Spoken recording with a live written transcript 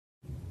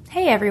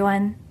Hey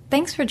everyone,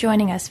 thanks for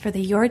joining us for the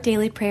Your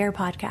Daily Prayer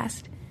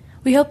podcast.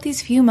 We hope these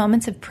few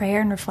moments of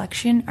prayer and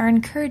reflection are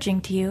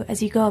encouraging to you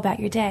as you go about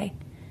your day.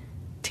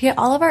 To get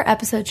all of our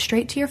episodes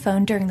straight to your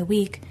phone during the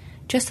week,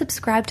 just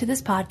subscribe to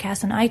this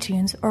podcast on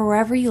iTunes or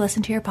wherever you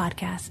listen to your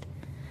podcast.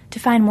 To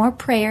find more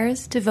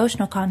prayers,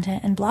 devotional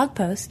content, and blog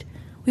posts,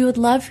 we would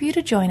love for you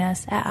to join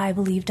us at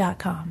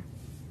ibelieve.com.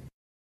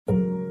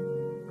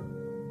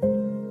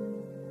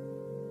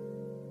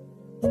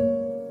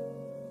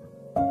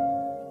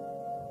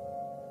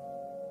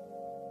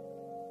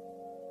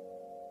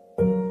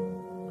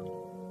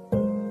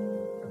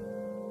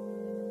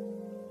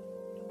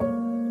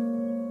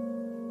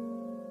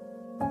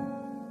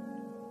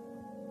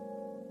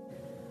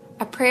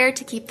 A Prayer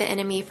to Keep the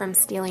Enemy from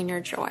Stealing Your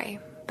Joy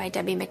by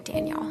Debbie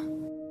McDaniel.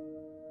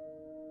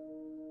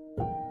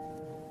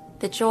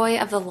 The joy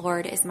of the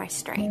Lord is my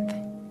strength.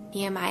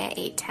 Nehemiah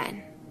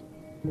 8:10.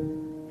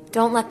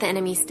 Don't let the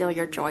enemy steal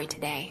your joy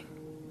today.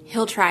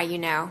 He'll try, you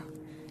know.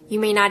 You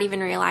may not even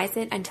realize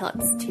it until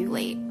it's too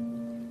late.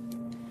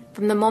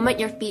 From the moment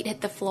your feet hit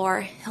the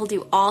floor, he'll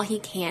do all he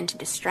can to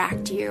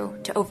distract you,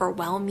 to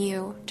overwhelm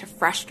you, to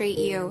frustrate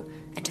you,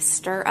 and to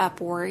stir up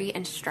worry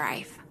and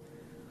strife.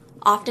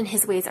 Often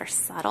his ways are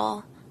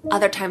subtle,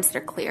 other times they're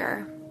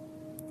clearer.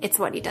 It's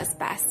what he does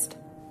best.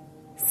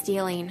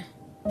 Stealing,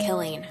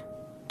 killing,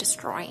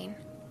 destroying.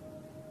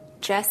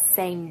 Just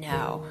say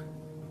no.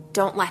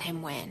 Don't let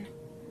him win.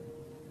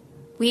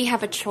 We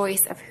have a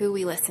choice of who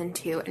we listen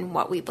to and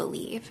what we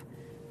believe.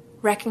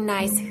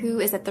 Recognize who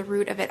is at the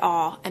root of it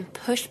all and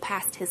push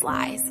past his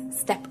lies,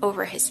 step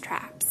over his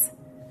traps.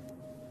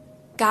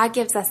 God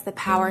gives us the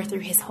power through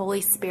his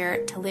Holy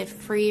Spirit to live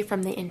free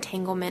from the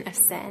entanglement of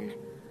sin.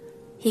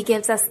 He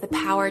gives us the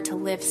power to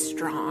live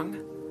strong.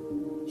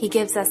 He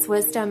gives us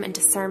wisdom and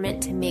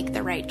discernment to make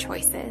the right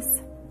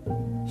choices.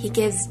 He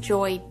gives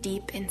joy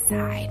deep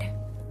inside.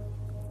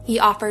 He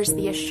offers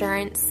the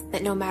assurance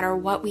that no matter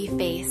what we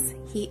face,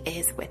 he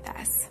is with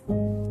us.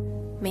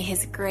 May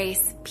his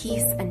grace,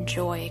 peace, and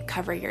joy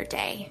cover your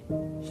day.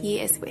 He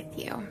is with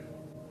you.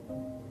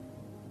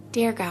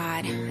 Dear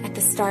God, at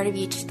the start of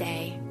each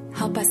day,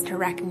 help us to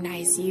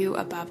recognize you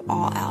above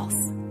all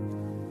else.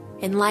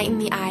 Enlighten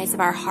the eyes of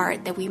our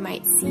heart that we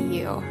might see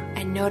you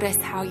and notice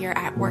how you're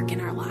at work in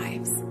our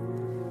lives.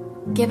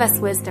 Give us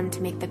wisdom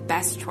to make the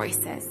best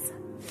choices.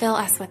 Fill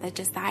us with a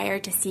desire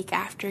to seek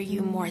after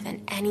you more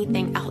than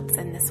anything else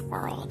in this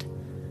world.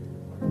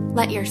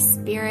 Let your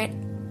spirit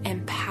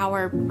and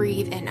power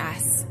breathe in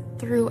us,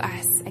 through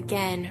us,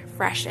 again,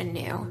 fresh and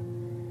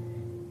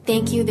new.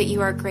 Thank you that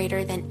you are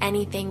greater than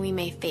anything we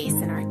may face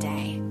in our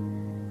day.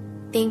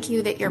 Thank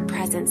you that your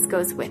presence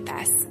goes with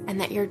us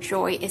and that your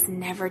joy is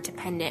never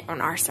dependent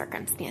on our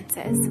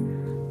circumstances,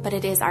 but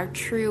it is our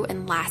true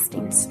and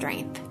lasting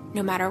strength,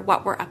 no matter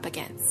what we're up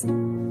against.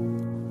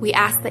 We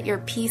ask that your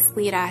peace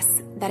lead us,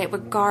 that it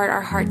would guard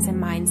our hearts and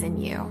minds in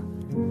you.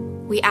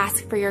 We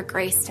ask for your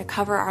grace to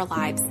cover our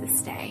lives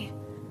this day.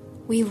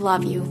 We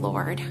love you,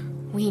 Lord.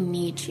 We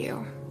need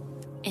you.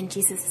 In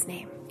Jesus'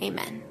 name,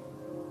 amen.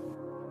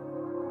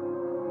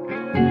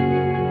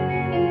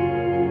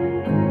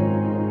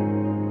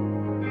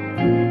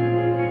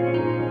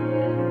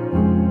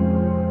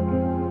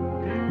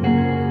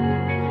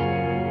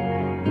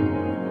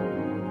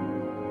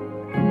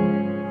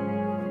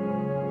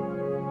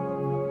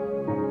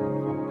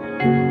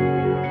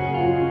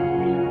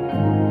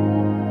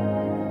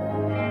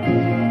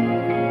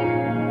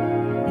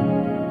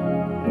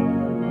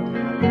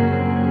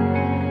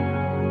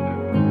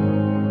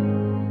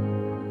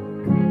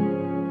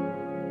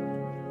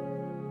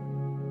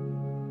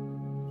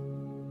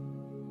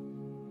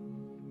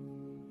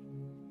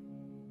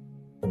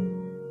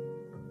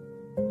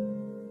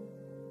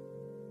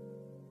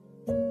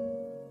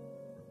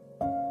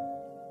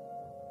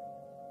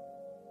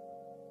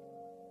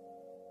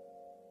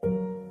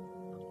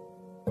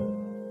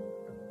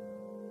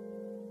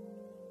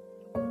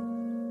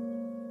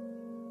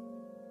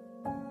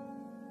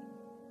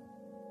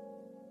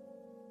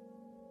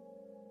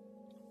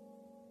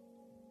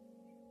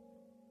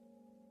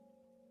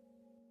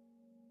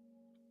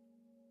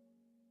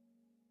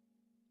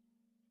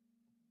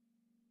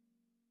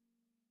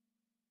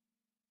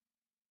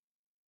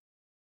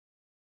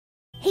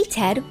 Hey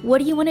Ted, what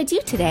do you want to do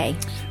today?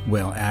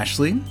 Well,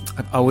 Ashley,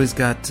 I've always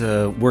got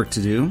work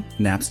to do,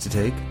 naps to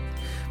take,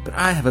 but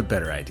I have a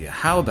better idea.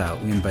 How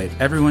about we invite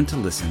everyone to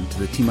listen to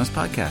the TMUS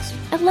podcast?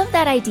 I love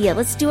that idea.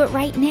 Let's do it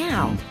right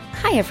now.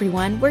 Hi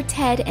everyone, we're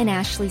Ted and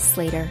Ashley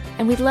Slater,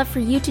 and we'd love for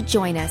you to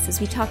join us as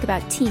we talk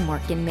about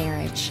teamwork in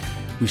marriage.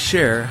 We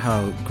share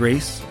how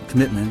grace,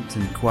 commitment,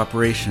 and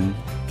cooperation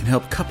can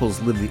help couples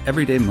live the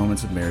everyday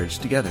moments of marriage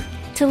together.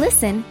 To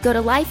listen, go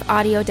to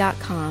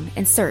lifeaudio.com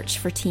and search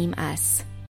for Team Us.